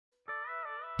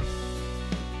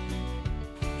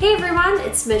Hey everyone,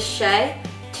 it's Miss Shaye.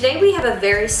 Today we have a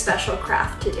very special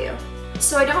craft to do.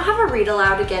 So I don't have a read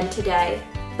aloud again today,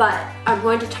 but I'm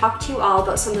going to talk to you all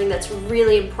about something that's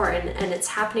really important, and it's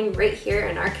happening right here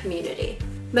in our community.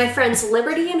 My friends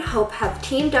Liberty and Hope have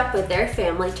teamed up with their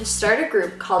family to start a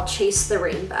group called Chase the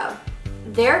Rainbow.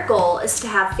 Their goal is to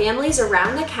have families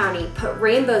around the county put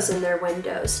rainbows in their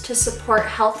windows to support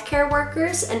healthcare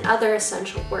workers and other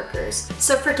essential workers.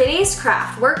 So for today's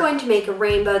craft, we're going to make a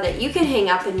rainbow that you can hang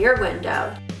up in your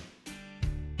window.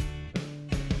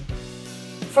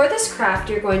 For this craft,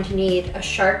 you're going to need a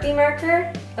Sharpie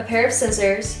marker, a pair of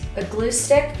scissors, a glue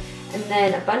stick, and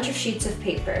then a bunch of sheets of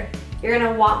paper. You're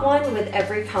going to want one with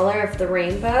every color of the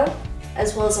rainbow,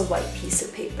 as well as a white piece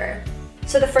of paper.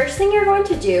 So the first thing you're going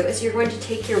to do is you're going to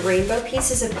take your rainbow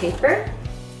pieces of paper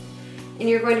and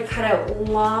you're going to cut out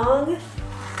long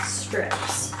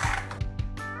strips.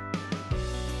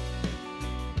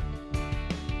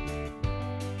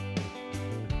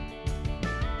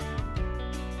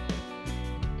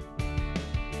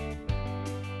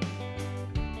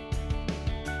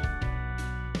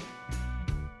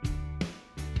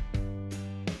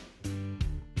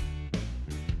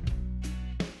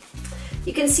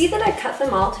 You can see that I cut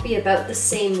them all to be about the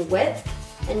same width,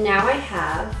 and now I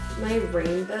have my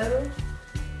rainbow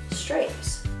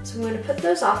stripes. So I'm going to put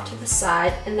those off to the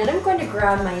side, and then I'm going to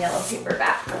grab my yellow paper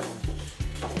back.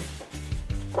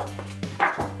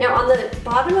 Now on the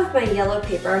bottom of my yellow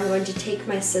paper, I'm going to take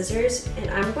my scissors and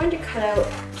I'm going to cut out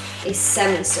a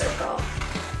semicircle,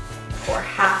 or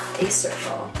half a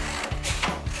circle.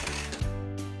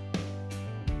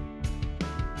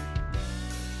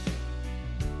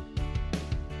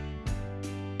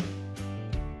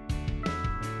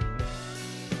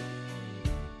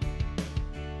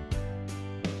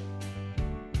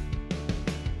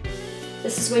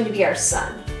 This is going to be our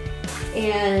sun.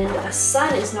 And a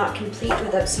sun is not complete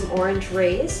without some orange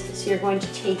rays. So you're going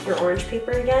to take your orange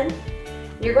paper again.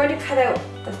 And you're going to cut out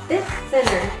a bit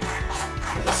thinner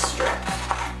of a strip.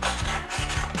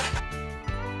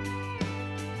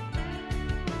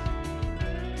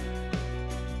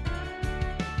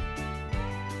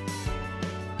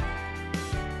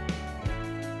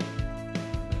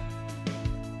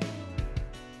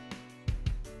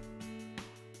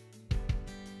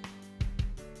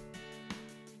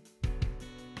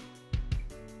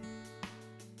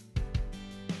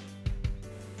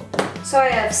 So I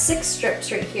have 6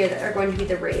 strips right here that are going to be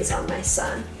the rays on my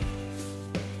sun.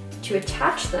 To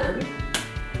attach them,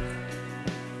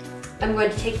 I'm going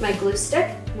to take my glue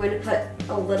stick, I'm going to put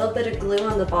a little bit of glue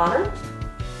on the bottom,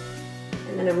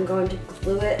 and then I'm going to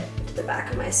glue it to the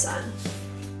back of my sun.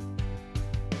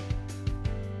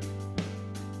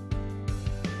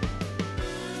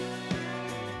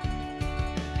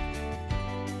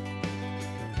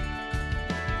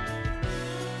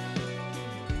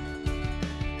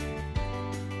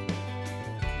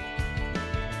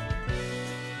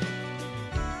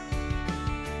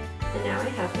 And now I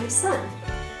have my sun.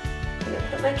 I'm going to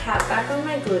put my cap back on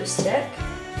my glue stick.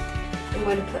 I'm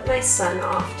going to put my sun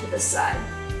off to the side.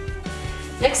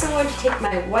 Next, I'm going to take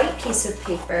my white piece of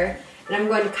paper and I'm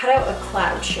going to cut out a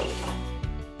cloud shape.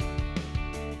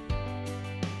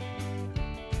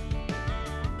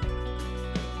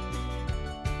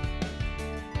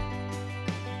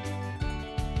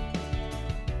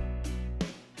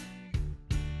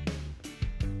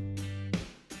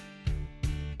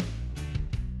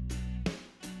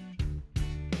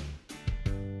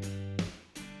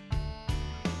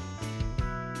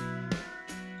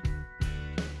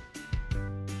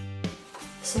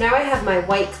 So now I have my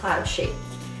white cloud shape,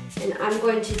 and I'm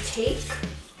going to take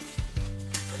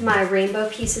my rainbow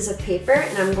pieces of paper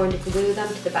and I'm going to glue them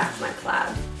to the back of my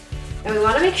cloud. And we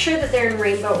want to make sure that they're in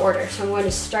rainbow order, so I'm going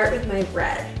to start with my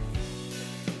red.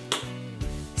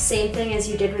 Same thing as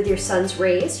you did with your sun's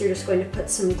rays, you're just going to put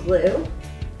some glue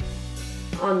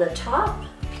on the top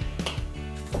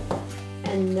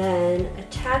and then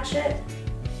attach it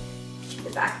to the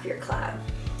back of your cloud.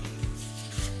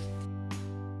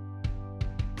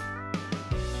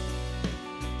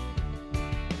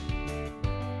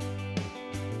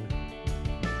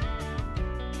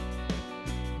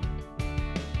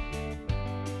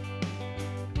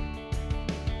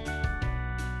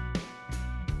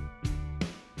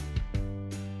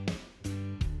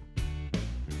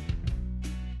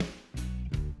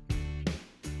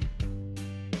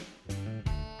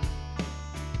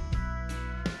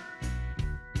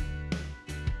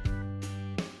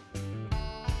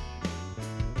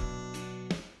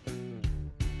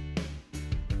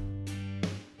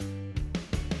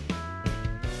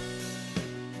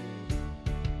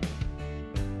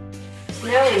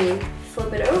 Now when you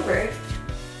flip it over,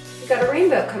 got a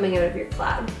rainbow coming out of your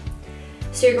cloud.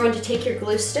 So you're going to take your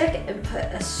glue stick and put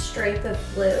a stripe of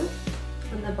blue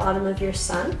on the bottom of your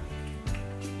sun.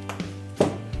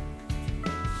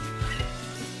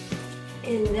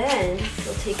 And then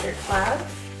you'll take your cloud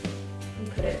and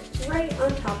put it right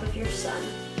on top of your sun.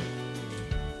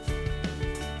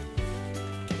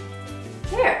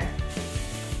 There.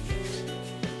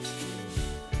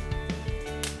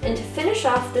 And to finish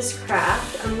off this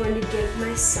craft, I'm going to give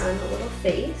my sun a little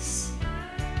face.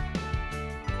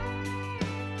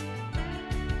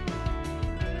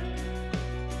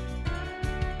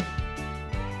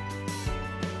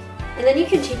 And then you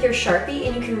can take your Sharpie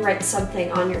and you can write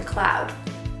something on your cloud.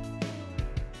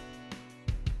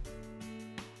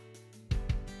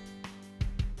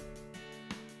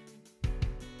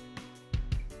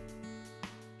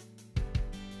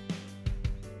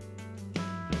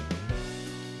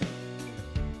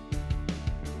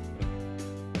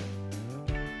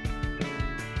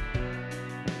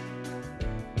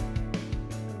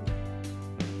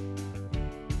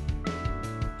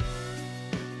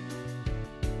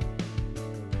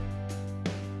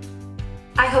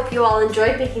 I hope you all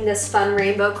enjoyed making this fun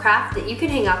rainbow craft that you can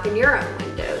hang up in your own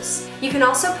windows. You can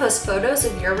also post photos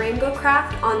of your rainbow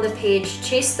craft on the page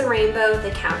Chase the Rainbow, the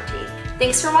County.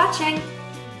 Thanks for watching!